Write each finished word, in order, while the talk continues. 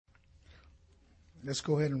Let's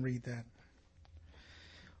go ahead and read that.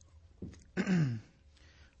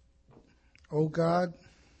 O God,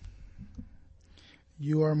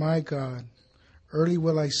 you are my God. Early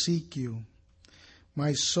will I seek you.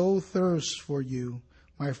 My soul thirsts for you.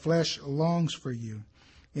 My flesh longs for you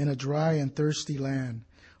in a dry and thirsty land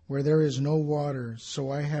where there is no water.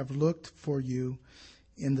 So I have looked for you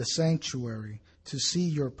in the sanctuary to see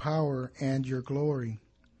your power and your glory.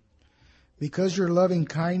 Because your loving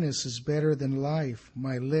kindness is better than life,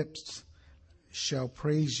 my lips shall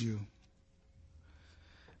praise you.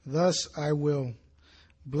 Thus I will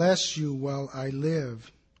bless you while I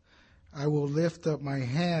live. I will lift up my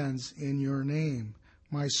hands in your name.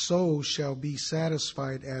 My soul shall be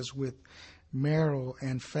satisfied as with marrow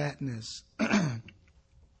and fatness.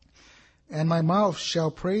 And my mouth shall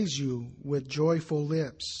praise you with joyful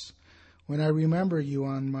lips. When I remember you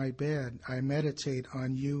on my bed, I meditate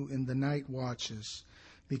on you in the night watches,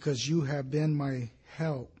 because you have been my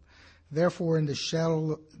help. Therefore, in the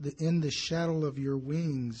shadow of your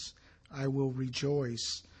wings, I will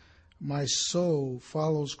rejoice. My soul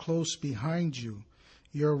follows close behind you.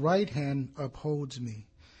 Your right hand upholds me.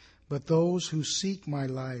 But those who seek my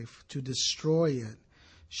life to destroy it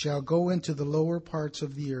shall go into the lower parts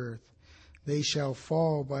of the earth. They shall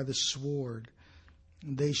fall by the sword.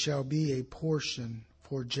 They shall be a portion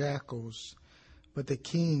for jackals. But the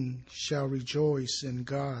king shall rejoice in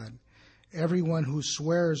God. Everyone who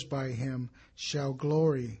swears by him shall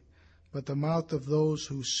glory. But the mouth of those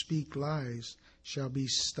who speak lies shall be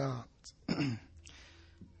stopped.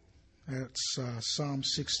 That's Psalm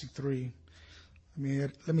 63.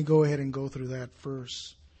 Let me go ahead and go through that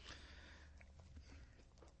first.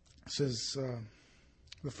 It says,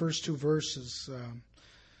 the first two verses,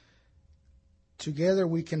 together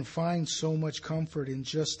we can find so much comfort in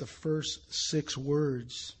just the first 6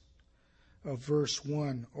 words of verse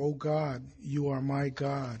 1. O God, you are my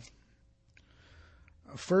God.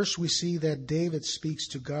 First, we see that David speaks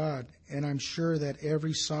to God, and I'm sure that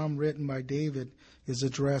every psalm written by David is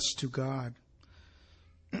addressed to God.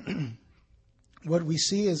 What we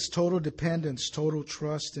see is total dependence, total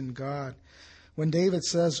trust in God. When David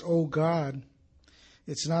says, "O God,"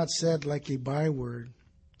 it's not said like a byword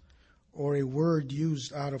or a word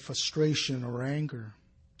used out of frustration or anger.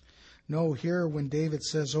 No, here when David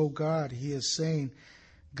says, "O God," he is saying,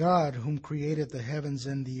 God whom created the heavens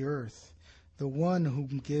and the earth, the one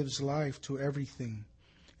whom gives life to everything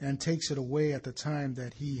and takes it away at the time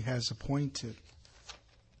that he has appointed.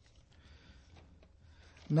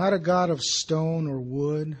 Not a God of stone or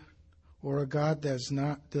wood, or a God that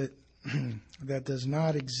does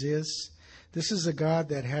not exist. This is a God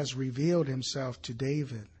that has revealed himself to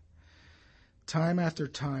David time after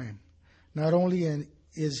time. Not only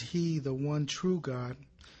is he the one true God,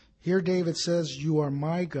 here David says, "You are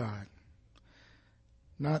my God."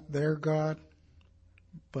 Not their God,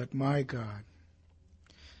 but my God.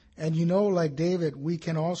 And like David, we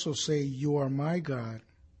can also say, "You are my God,"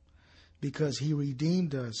 because he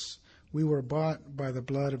redeemed us. We were bought by the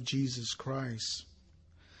blood of Jesus Christ.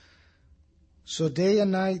 So day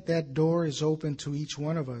and night, that door is open to each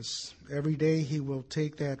one of us. Every day he will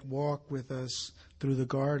take that walk with us through the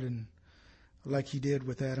garden, like he did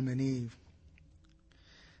with Adam and Eve.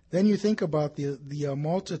 Then you think about the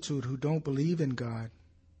multitude who don't believe in God,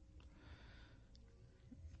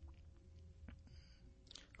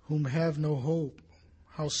 whom have no hope.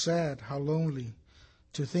 How sad, how lonely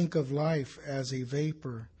to think of life as a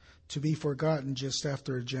vapor, to be forgotten just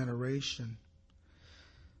after a generation,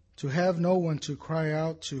 to have no one to cry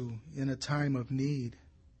out to in a time of need.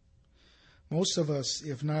 Most of us,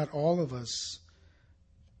 if not all of us,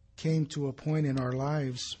 came to a point in our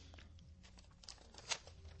lives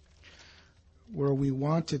where we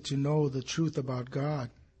wanted to know the truth about God.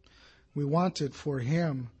 We wanted for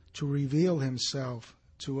him to reveal himself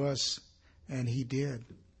to us, and he did.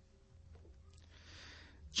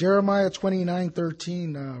 Jeremiah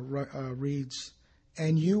 29:13 reads,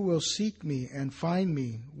 "And you will seek me and find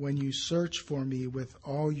me when you search for me with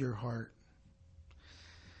all your heart."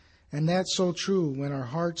 And that's so true. When our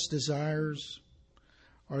heart's desires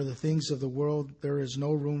are the things of the world, there is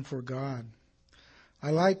no room for God.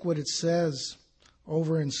 I like what it says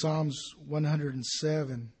over in Psalms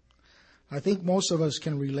 107. I think most of us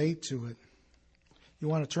can relate to it. You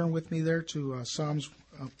want to turn with me there to Psalms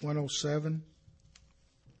 107?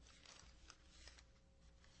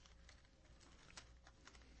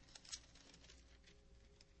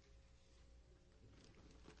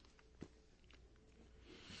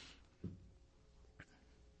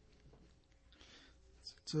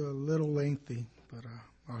 It's a little lengthy, but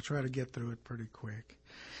I'll try to get through it pretty quick.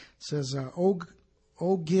 It says,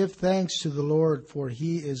 O give thanks to the Lord, for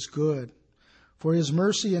he is good, for his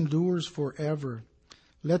mercy endures forever.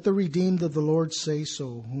 Let the redeemed of the Lord say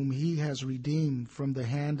so, whom he has redeemed from the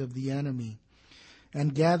hand of the enemy,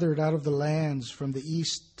 and gathered out of the lands from the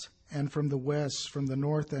east and from the west, from the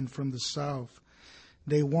north and from the south.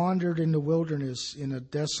 They wandered in the wilderness in a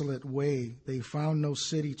desolate way. They found no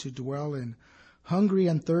city to dwell in. Hungry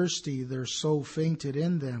and thirsty, their soul fainted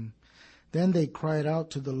in them. Then they cried out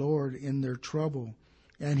to the Lord in their trouble,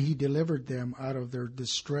 and he delivered them out of their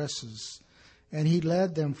distresses. And he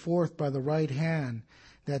led them forth by the right hand,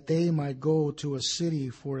 that they might go to a city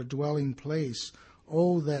for a dwelling place.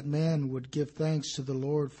 Oh, that man would give thanks to the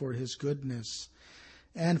Lord for his goodness,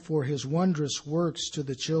 and for his wondrous works to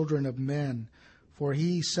the children of men. For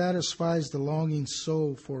he satisfies the longing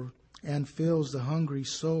soul and fills the hungry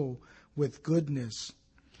soul with goodness.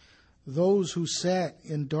 Those who sat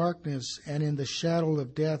in darkness and in the shadow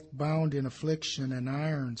of death, bound in affliction and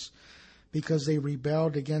irons, because they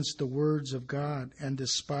rebelled against the words of God and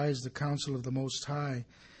despised the counsel of the Most High.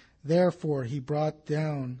 Therefore he brought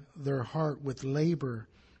down their heart with labor.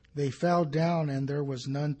 They fell down, and there was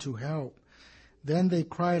none to help. Then they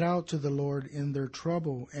cried out to the Lord in their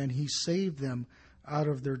trouble, and he saved them out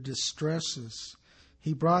of their distresses.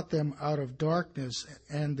 He brought them out of darkness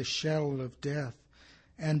and the shadow of death,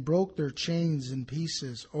 and broke their chains in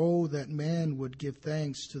pieces. Oh, that man would give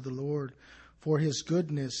thanks to the Lord for his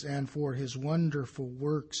goodness and for his wonderful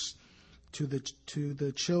works to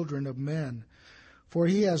the children of men. For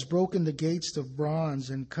he has broken the gates of bronze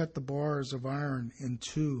and cut the bars of iron in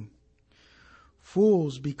two.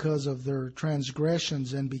 Fools, because of their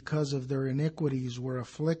transgressions and because of their iniquities, were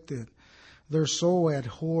afflicted. Their soul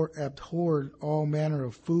abhorred all manner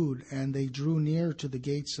of food, and they drew near to the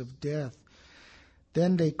gates of death.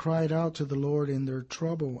 Then they cried out to the Lord in their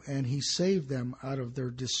trouble, and he saved them out of their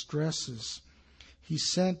distresses. He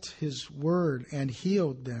sent his word and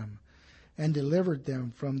healed them, and delivered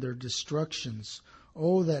them from their destructions.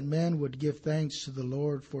 Oh, that men would give thanks to the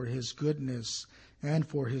Lord for his goodness, and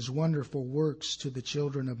for his wonderful works to the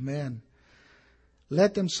children of men.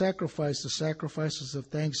 Let them sacrifice the sacrifices of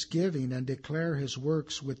thanksgiving, and declare his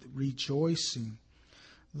works with rejoicing.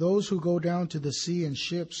 Those who go down to the sea in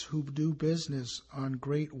ships, who do business on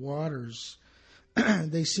great waters,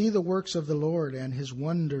 they see the works of the Lord and his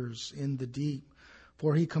wonders in the deep.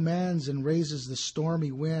 For he commands and raises the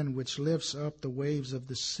stormy wind, which lifts up the waves of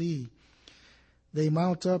the sea. They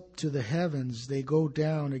mount up to the heavens, they go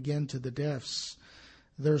down again to the depths.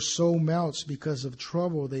 Their soul melts because of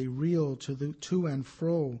trouble. They reel to and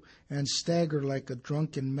fro, and stagger like a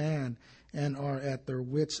drunken man, and are at their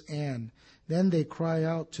wits' end. Then they cry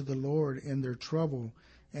out to the Lord in their trouble,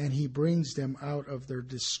 and he brings them out of their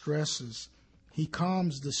distresses. He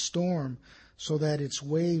calms the storm so that its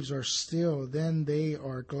waves are still. Then they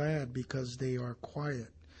are glad because they are quiet.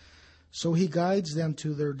 So he guides them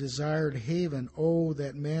to their desired haven. Oh,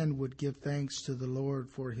 that man would give thanks to the Lord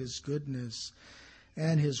for his goodness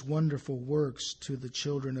and his wonderful works to the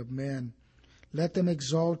children of men. Let them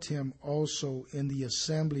exalt him also in the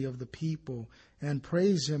assembly of the people, and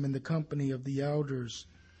praise him in the company of the elders.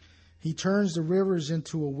 He turns the rivers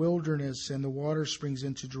into a wilderness, and the water springs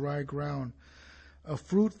into dry ground, a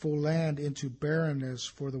fruitful land into barrenness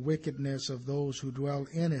for the wickedness of those who dwell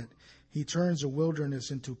in it. He turns a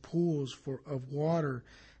wilderness into pools of water,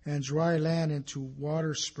 and dry land into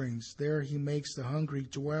water springs. There he makes the hungry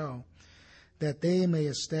dwell, that they may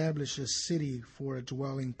establish a city for a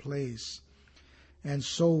dwelling place, and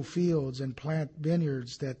sow fields and plant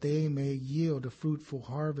vineyards, that they may yield a fruitful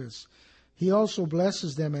harvest. He also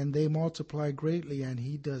blesses them, and they multiply greatly, and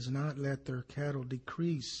he does not let their cattle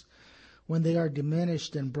decrease. When they are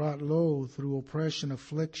diminished and brought low through oppression,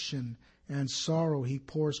 affliction, and sorrow, he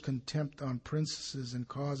pours contempt on princes and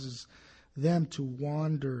causes them to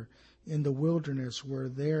wander in the wilderness where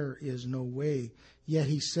there is no way. Yet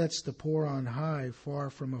he sets the poor on high, far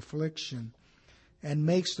from affliction, and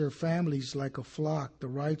makes their families like a flock. The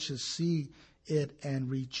righteous see it and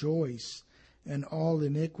rejoice, and all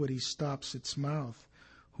iniquity stops its mouth.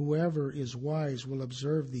 Whoever is wise will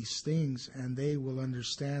observe these things, and they will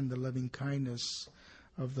understand the loving kindness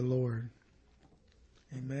of the Lord.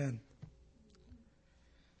 Amen.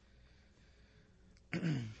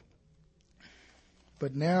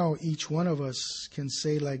 But now each one of us can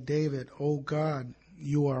say like David, "O God,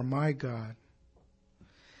 you are my God."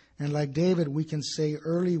 And like David, we can say,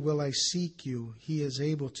 "Early will I seek you." He is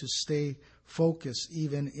able to stay focused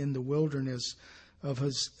even in the wilderness of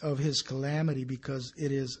his calamity, because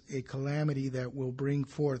it is a calamity that will bring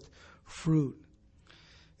forth fruit.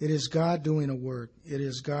 It is God doing a work. It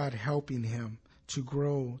is God helping him to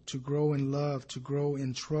grow in love, to grow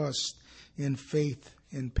in trust, in faith,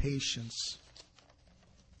 in patience.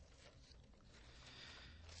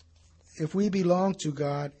 If we belong to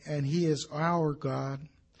God and He is our God,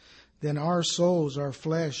 then our souls, our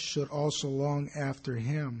flesh, should also long after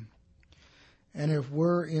Him. And if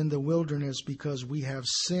we're in the wilderness because we have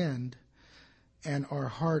sinned, and our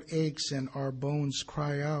heart aches and our bones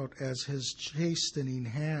cry out as His chastening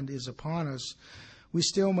hand is upon us, we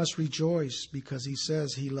still must rejoice because He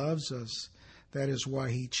says He loves us. That is why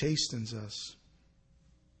He chastens us.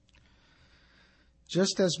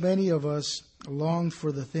 Just as many of us longed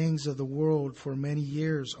for the things of the world for many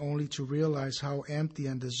years, only to realize how empty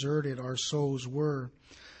and deserted our souls were,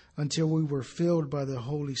 until we were filled by the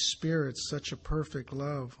Holy Spirit, such a perfect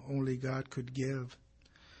love only God could give.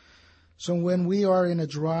 So when we are in a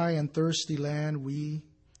dry and thirsty land, we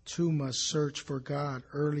too must search for God.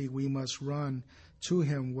 Early we must run to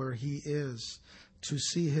Him where He is, to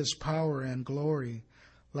see His power and glory.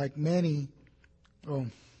 Like Manny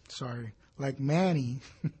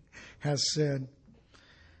has said,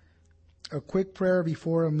 a quick prayer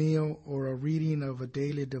before a meal or a reading of a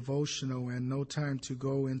daily devotional and no time to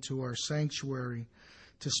go into our sanctuary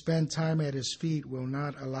to spend time at His feet will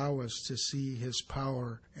not allow us to see His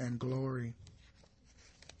power and glory.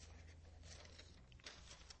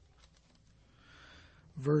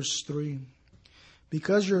 Verse 3,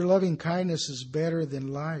 because your loving kindness is better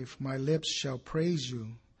than life, my lips shall praise you.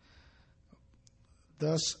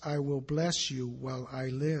 Thus I will bless you while I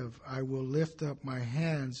live. I will lift up my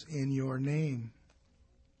hands in your name.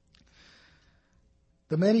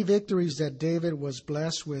 The many victories that David was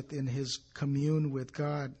blessed with in his commune with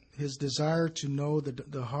God, his desire to know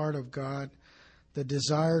the heart of God, the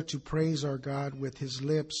desire to praise our God with his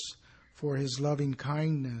lips for His loving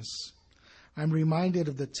kindness. I'm reminded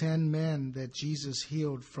of the 10 men that Jesus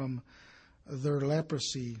healed from their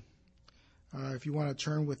leprosy. If you want to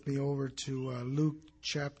turn with me over to Luke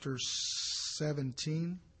chapter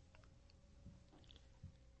 17.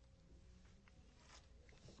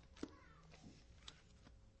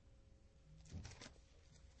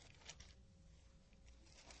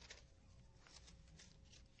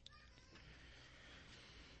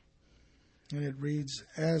 And it reads,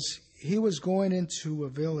 as he was going into a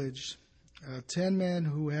village, 10 men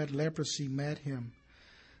who had leprosy met him.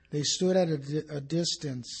 They stood at a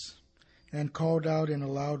distance and called out in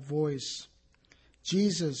a loud voice,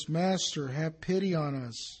 Jesus, Master, have pity on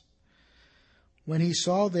us. When He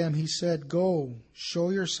saw them, He said, go, show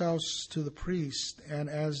yourselves to the priest. And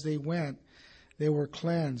as they went, they were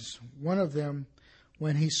cleansed. One of them,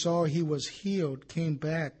 when he saw he was healed, came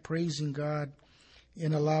back, praising God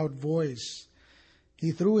in a loud voice.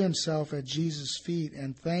 He threw himself at Jesus' feet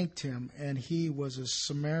and thanked Him, and he was a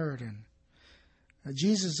Samaritan.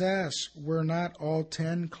 Jesus asked, were not all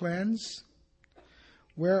 10 cleansed?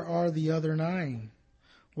 Where are the other 9?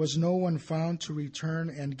 Was no one found to return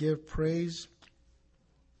and give praise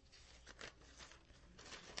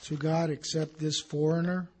to God except this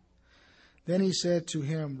foreigner? Then He said to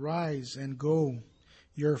him, rise and go.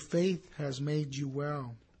 Your faith has made you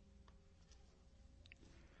well.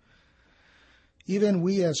 Even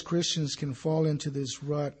we as Christians can fall into this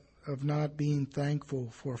rut of not being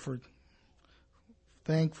thankful, forgetting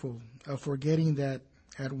that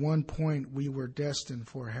at one point we were destined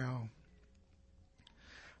for hell.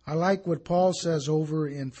 I like what Paul says over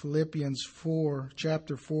in Philippians 4,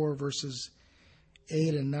 chapter 4, verses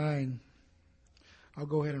 8 and 9. I'll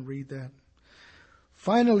go ahead and read that.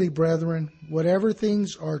 Finally, brethren, whatever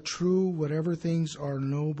things are true, whatever things are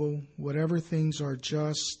noble, whatever things are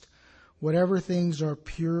just, whatever things are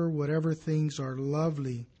pure, whatever things are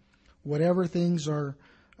lovely, whatever things are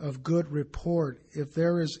of good report, if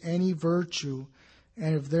there is any virtue,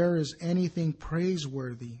 and if there is anything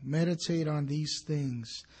praiseworthy, meditate on these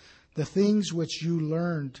things. The things which you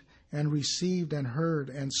learned and received and heard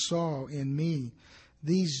and saw in me,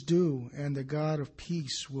 these do, and the God of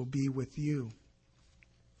peace will be with you.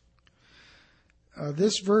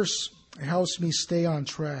 This verse helps me stay on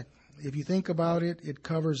track. If you think about it, it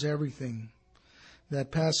covers everything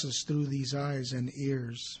that passes through these eyes and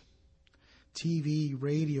ears. TV,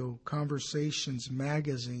 radio, conversations,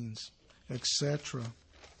 magazines, etc.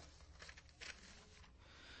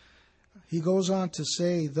 He goes on to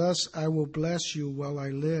say, thus I will bless you while I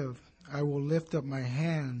live. I will lift up my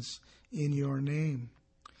hands in your name.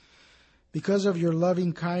 Because of your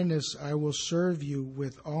loving kindness, I will serve you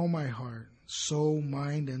with all my heart, soul,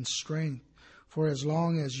 mind, and strength, for as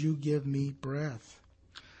long as you give me breath.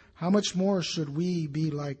 How much more should we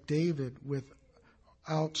be like David with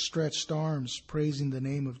outstretched arms, praising the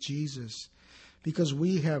name of Jesus? because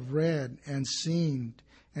we have read and seen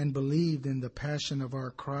and believed in the passion of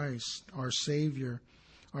our Christ, our Savior,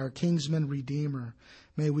 our kinsman Redeemer.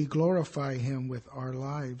 May we glorify him with our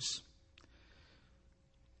lives.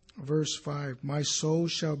 Verse 5, my soul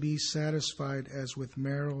shall be satisfied as with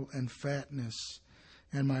marrow and fatness,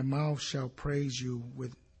 and my mouth shall praise you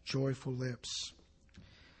with joyful lips.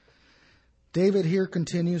 David here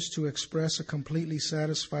continues to express a completely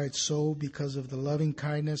satisfied soul because of the loving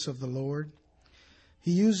kindness of the Lord.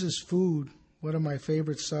 He uses food, one of my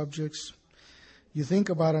favorite subjects. You think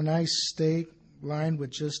about a nice steak lined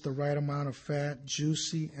with just the right amount of fat,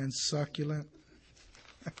 juicy and succulent.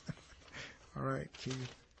 All right,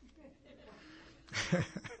 Keith.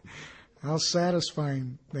 How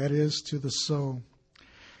satisfying that is to the soul.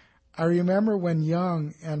 I remember when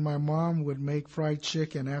young and my mom would make fried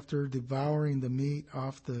chicken after devouring the meat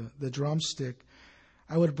off the drumstick.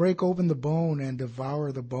 I would break open the bone and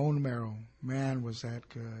devour the bone marrow. Man, was that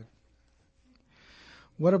good.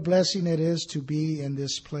 What a blessing it is to be in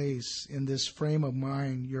this place, in this frame of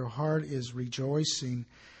mind. Your heart is rejoicing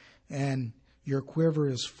and your quiver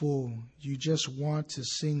is full. You just want to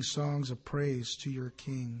sing songs of praise to your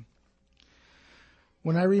King.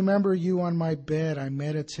 When I remember you on my bed, I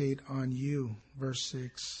meditate on you, verse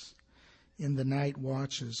 6, in the night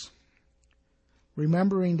watches.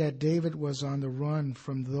 Remembering that David was on the run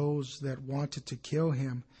from those that wanted to kill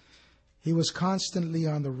him, he was constantly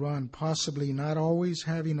on the run, possibly not always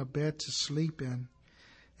having a bed to sleep in,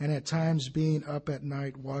 and at times being up at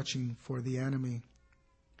night watching for the enemy.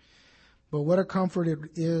 But what a comfort it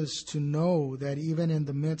is to know that even in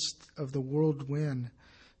the midst of the whirlwind,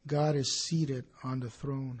 God is seated on the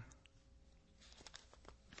throne.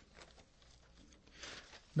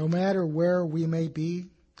 No matter where we may be,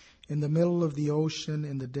 in the middle of the ocean,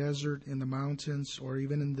 in the desert, in the mountains, or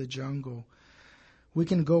even in the jungle, we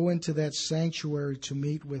can go into that sanctuary to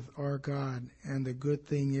meet with our God, and the good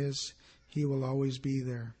thing is, He will always be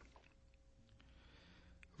there.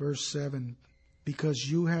 Verse 7, because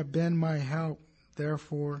you have been my help,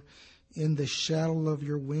 therefore in the shadow of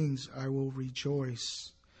your wings I will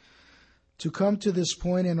rejoice. To come to this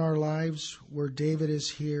point in our lives where David is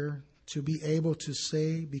here, to be able to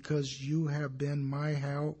say, because you have been my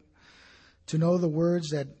help, to know the words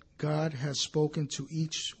that God has spoken to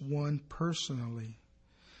each one personally.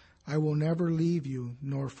 I will never leave you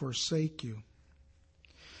nor forsake you.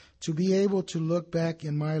 To be able to look back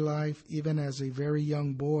in my life, even as a very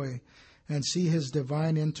young boy, and see His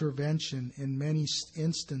divine intervention in many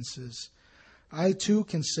instances, I too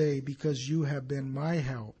can say, because you have been my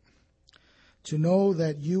help. To know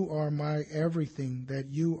that you are my everything, that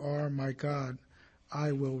you are my God,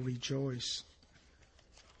 I will rejoice.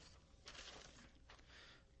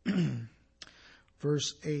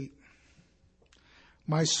 Verse 8,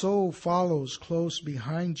 my soul follows close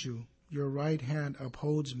behind you, your right hand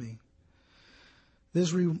upholds me.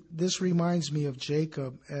 This reminds me of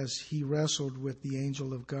Jacob as he wrestled with the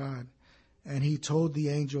angel of God, and he told the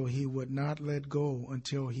angel he would not let go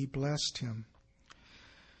until he blessed him.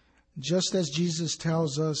 Just as Jesus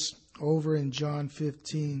tells us over in John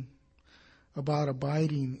 15 about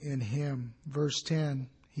abiding in Him. Verse 10,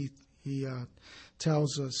 he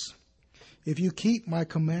tells us, if you keep my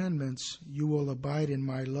commandments, you will abide in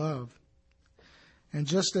my love. And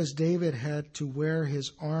just as David had to wear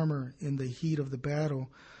his armor in the heat of the battle,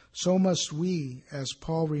 so must we, as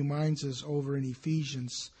Paul reminds us over in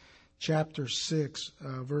Ephesians chapter 6,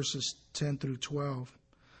 verses 10 through 12.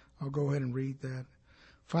 I'll go ahead and read that.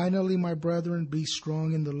 Finally, my brethren, be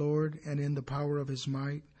strong in the Lord and in the power of His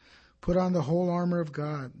might. Put on the whole armor of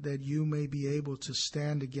God, that you may be able to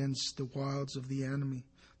stand against the wiles of the enemy,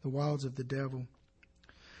 the wiles of the devil.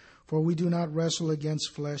 For we do not wrestle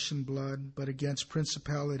against flesh and blood, but against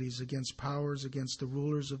principalities, against powers, against the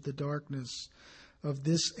rulers of the darkness of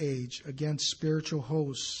this age, against spiritual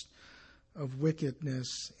hosts of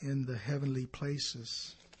wickedness in the heavenly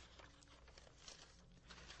places.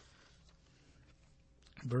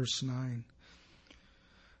 Verse 9,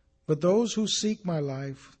 but those who seek my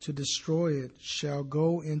life to destroy it shall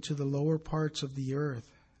go into the lower parts of the earth.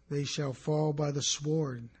 They shall fall by the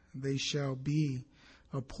sword. They shall be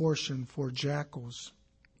a portion for jackals.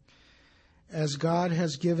 As God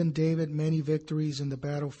has given David many victories in the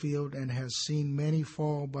battlefield and has seen many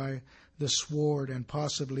fall by the sword and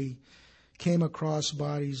possibly came across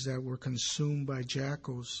bodies that were consumed by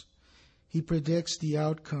jackals, He predicts the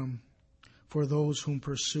outcome for those whom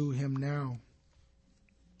pursue Him now.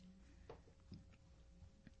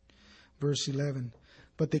 Verse 11,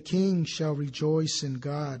 but the king shall rejoice in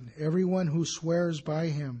God. Everyone who swears by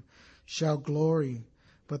Him shall glory,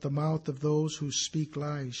 but the mouth of those who speak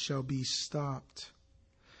lies shall be stopped.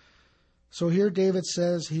 So here David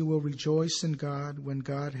says he will rejoice in God when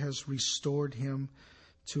God has restored him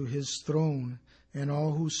to his throne, and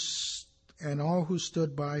all who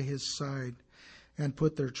stood by his side and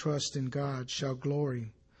put their trust in God shall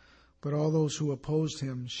glory, but all those who opposed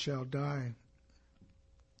him shall die.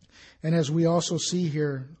 And as we also see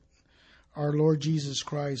here, our Lord Jesus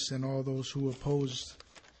Christ and all those who opposed,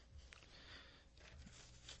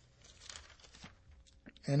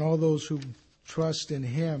 and all those who trust in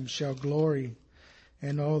him shall glory,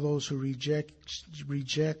 and all those who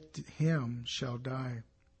reject him shall die.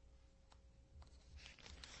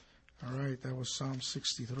 All right, that was Psalm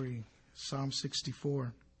 63. Psalm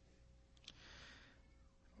 64.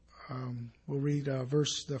 We'll read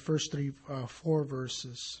the first four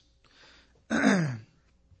verses.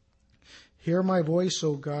 Hear my voice,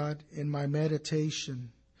 O God, in my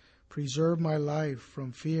meditation. Preserve my life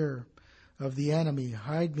from fear of the enemy.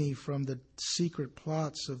 Hide me from the secret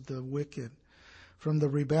plots of the wicked, from the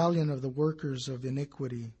rebellion of the workers of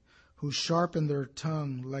iniquity, who sharpen their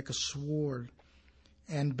tongue like a sword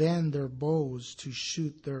and bend their bows to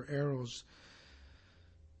shoot their arrows.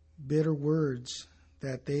 Bitter words,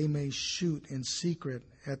 that they may shoot in secret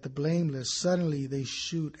at the blameless. Suddenly they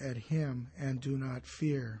shoot at him and do not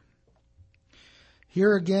fear.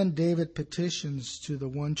 Here again David petitions to the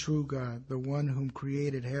one true God, the one whom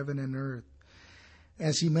created heaven and earth.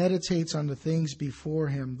 As he meditates on the things before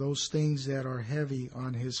him, those things that are heavy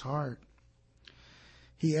on his heart,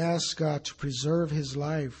 he asks God to preserve his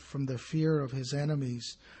life from the fear of his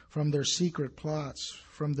enemies, from their secret plots,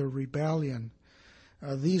 from their rebellion,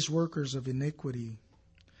 these workers of iniquity,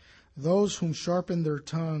 those whom sharpen their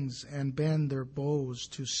tongues and bend their bows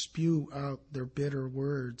to spew out their bitter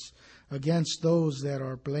words against those that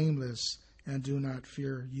are blameless and do not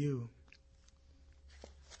fear you.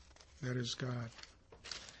 That is God.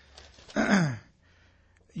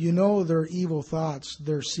 You know their evil thoughts,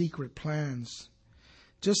 their secret plans.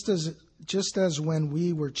 Just as when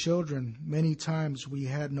we were children, many times we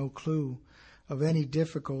had no clue of any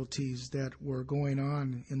difficulties that were going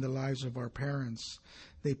on in the lives of our parents.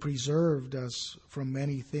 They preserved us from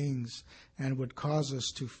many things and would cause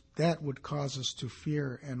us to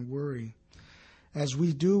fear and worry. As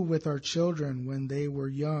we do with our children when they were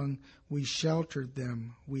young, we sheltered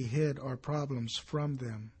them, we hid our problems from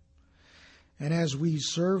them. And as we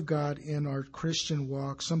serve God in our Christian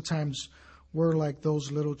walk, sometimes we're like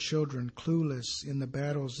those little children, clueless in the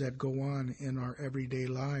battles that go on in our everyday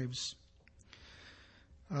lives.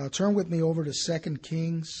 Turn with me over to 2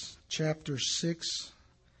 Kings chapter 6,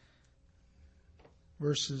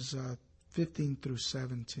 verses 15 through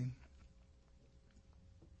 17.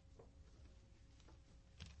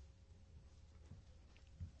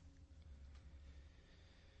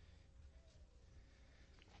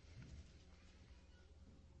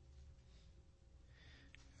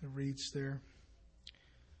 It reads there,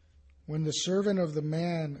 when the servant of the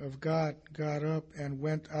man of God got up and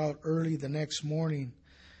went out early the next morning,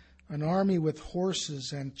 an army with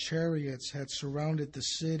horses and chariots had surrounded the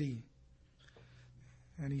city.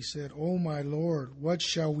 And he said, "O my Lord, what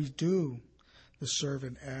shall we do?" The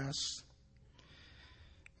servant asked.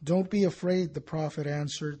 "Don't be afraid," the prophet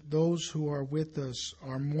answered. "Those who are with us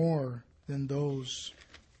are more than those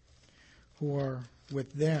who are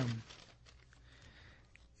with them."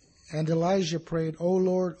 And Elijah prayed, "O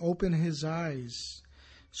Lord, open his eyes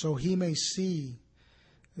so he may see."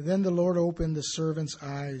 Then the Lord opened the servant's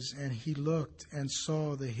eyes, and he looked and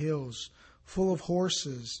saw the hills full of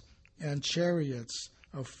horses and chariots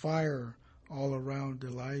of fire all around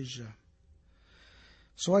Elijah.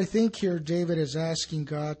 So I think here David is asking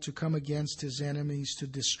God to come against his enemies, to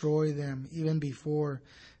destroy them even before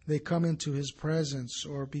they come into his presence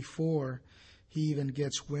or before he even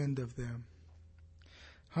gets wind of them.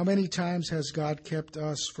 How many times has God kept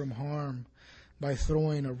us from harm by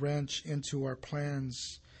throwing a wrench into our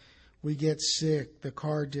plans? We get sick, the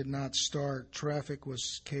car did not start, traffic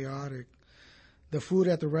was chaotic, the food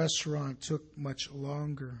at the restaurant took much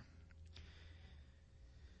longer.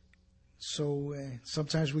 So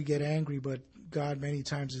sometimes we get angry, but God many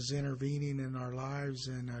times is intervening in our lives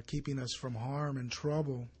and keeping us from harm and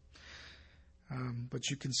trouble. But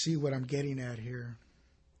you can see what I'm getting at here.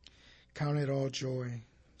 Count it all joy,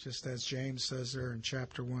 just as James says there in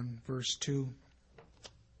chapter 1, verse 2.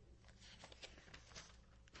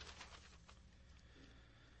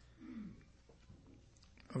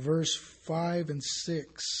 Verse 5 and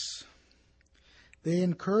 6. They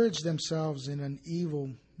encourage themselves in an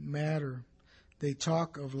evil matter. They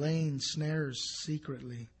talk of laying snares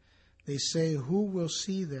secretly. They say, "Who will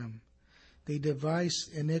see them?" They devise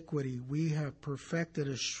iniquity. We have perfected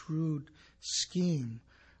a shrewd scheme.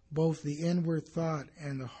 Both the inward thought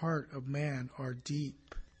and the heart of man are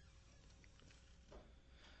deep.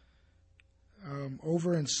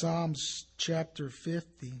 Over in Psalms chapter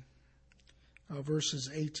 50, verses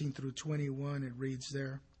 18 through 21, it reads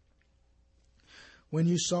there, "When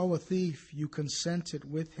you saw a thief, you consented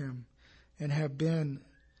with him, and have been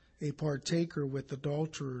a partaker with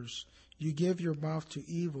adulterers. You give your mouth to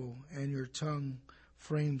evil, and your tongue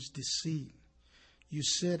frames deceit. You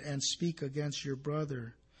sit and speak against your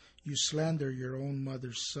brother. You slander your own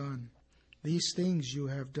mother's son. These things you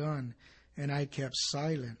have done, and I kept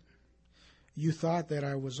silent. You thought that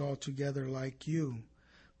I was altogether like you,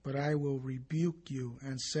 but I will rebuke you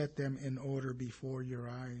and set them in order before your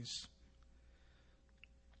eyes."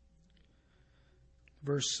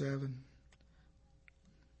 Verse 7,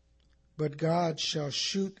 "But God shall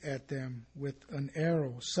shoot at them with an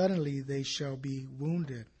arrow. Suddenly they shall be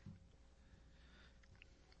wounded.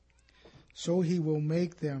 So he will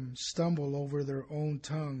make them stumble over their own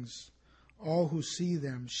tongues. All who see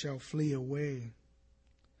them shall flee away."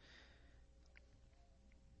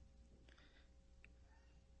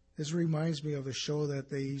 This reminds me of a show that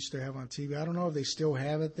they used to have on TV. I don't know if they still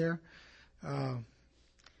have it there. What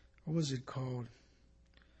was it called?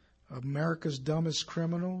 America's Dumbest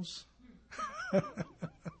Criminals.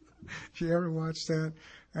 You ever watch that?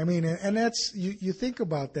 I mean, and that's, you think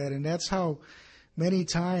about that, and that's how many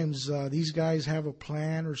times these guys have a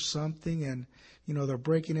plan or something, and they're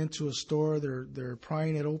breaking into a store, they're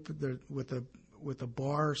prying it open with a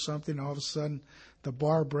bar or something. All of a sudden, the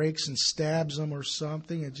bar breaks and stabs them or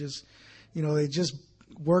something. It just, it just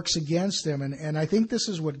works against them. And I think this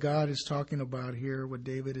is what God is talking about here. What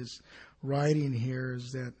David is writing here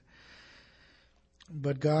is that,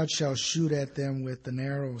 "But God shall shoot at them with an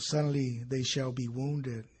arrow. Suddenly they shall be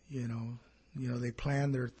wounded." They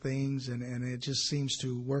plan their things, and it just seems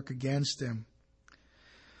to work against them.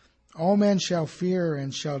 "All men shall fear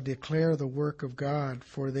and shall declare the work of God,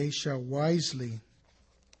 for they shall wisely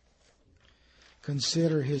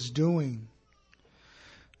consider his doing.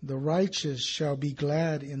 The righteous shall be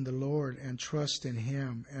glad in the Lord and trust in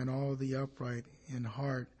him, and all the upright in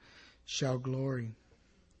heart shall glory."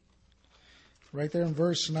 Right there in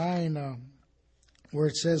verse 9, where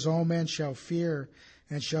it says, "All men shall fear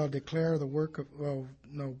and shall declare the work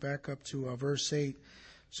of," back up to verse 8.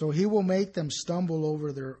 "So he will make them stumble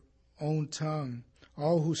over their own tongue.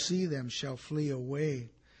 All who see them shall flee away."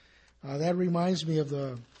 That reminds me of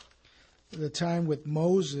the time with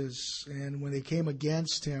Moses, and when they came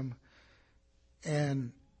against him,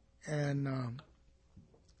 and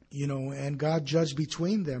God judged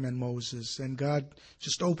between them and Moses, and God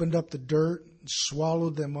just opened up the dirt,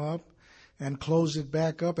 swallowed them up, and closed it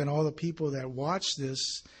back up. And all the people that watched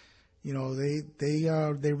this, they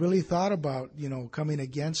really thought about coming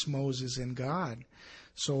against Moses and God.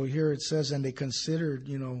 So here it says, "And they considered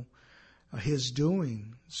his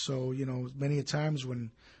doing." So many times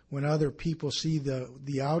when other people see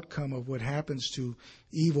the outcome of what happens to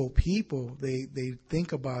evil people, they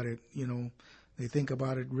think about it. They think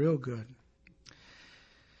about it real good.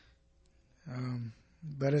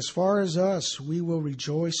 But as far as us, we will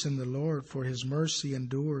rejoice in the Lord, for his mercy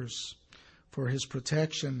endures, for his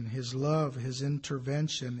protection, his love, his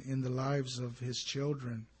intervention in the lives of his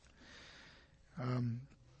children.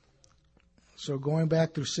 So going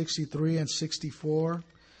back through 63 and 64,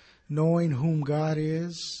 knowing whom God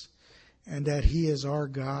is, and that he is our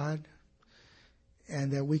God,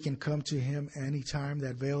 and that we can come to him anytime.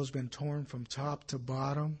 That veil has been torn from top to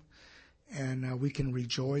bottom, and we can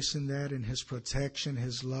rejoice in that, in his protection,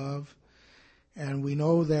 his love. And we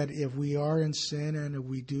know that if we are in sin, and if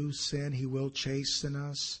we do sin, he will chasten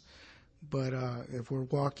us. But if we're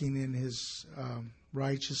walking in his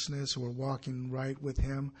righteousness, we're walking right with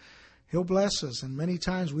him, he'll bless us. And many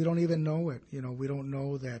times we don't even know it. We don't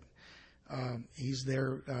know that he's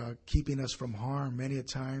there keeping us from harm. Many a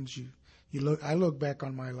times I look back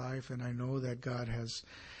on my life, and I know that God has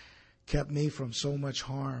kept me from so much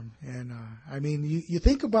harm. And you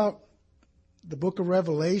think about the book of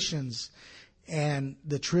Revelations and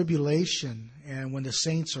the tribulation, and when the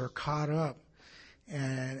saints are caught up,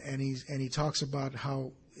 and he talks about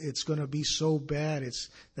how it's going to be so bad, it's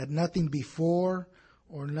that nothing before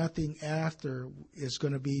or nothing after is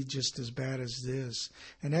going to be just as bad as this.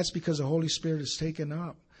 And that's because the Holy Spirit is taken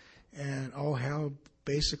up, and all hell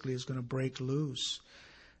basically is going to break loose.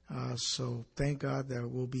 So thank God that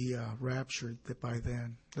we'll be raptured by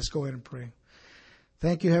then. Let's go ahead and pray.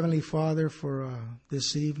 Thank you, Heavenly Father, for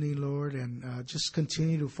this evening, Lord, and just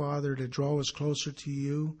continue to, Father, to draw us closer to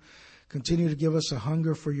you. Continue to give us a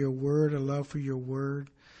hunger for your word, a love for your word,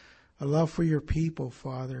 a love for your people,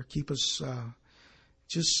 Father. Keep us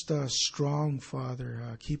strong,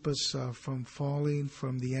 Father. Keep us from falling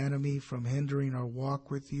from the enemy, from hindering our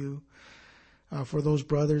walk with you. For those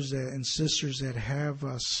brothers and sisters that have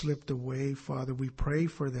slipped away, Father, we pray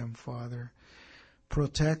for them, Father.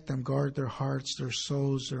 Protect them, guard their hearts, their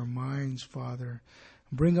souls, their minds, Father.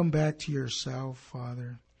 Bring them back to yourself,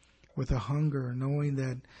 Father, with a hunger, knowing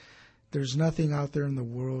that there's nothing out there in the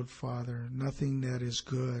world, Father, nothing that is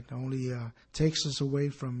good. Only takes us away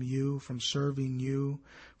from you, from serving you,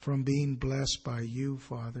 from being blessed by you,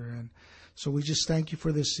 Father. And so we just thank you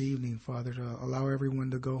for this evening, Father, to allow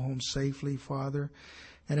everyone to go home safely, Father.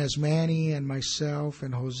 And as Manny and myself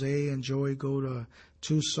and Jose and Joey go to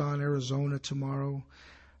Tucson, Arizona tomorrow,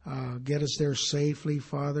 get us there safely,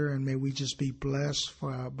 Father, and may we just be blessed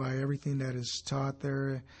by everything that is taught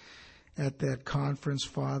there at that conference,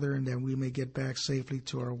 Father, and that we may get back safely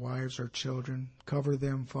to our wives, our children. Cover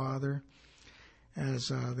them, Father,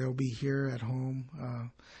 as they'll be here at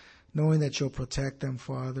home, knowing that you'll protect them,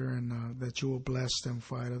 Father, and that you will bless them,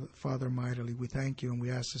 Father, mightily. We thank you, and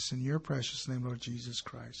we ask this in your precious name, Lord Jesus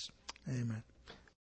Christ. Amen.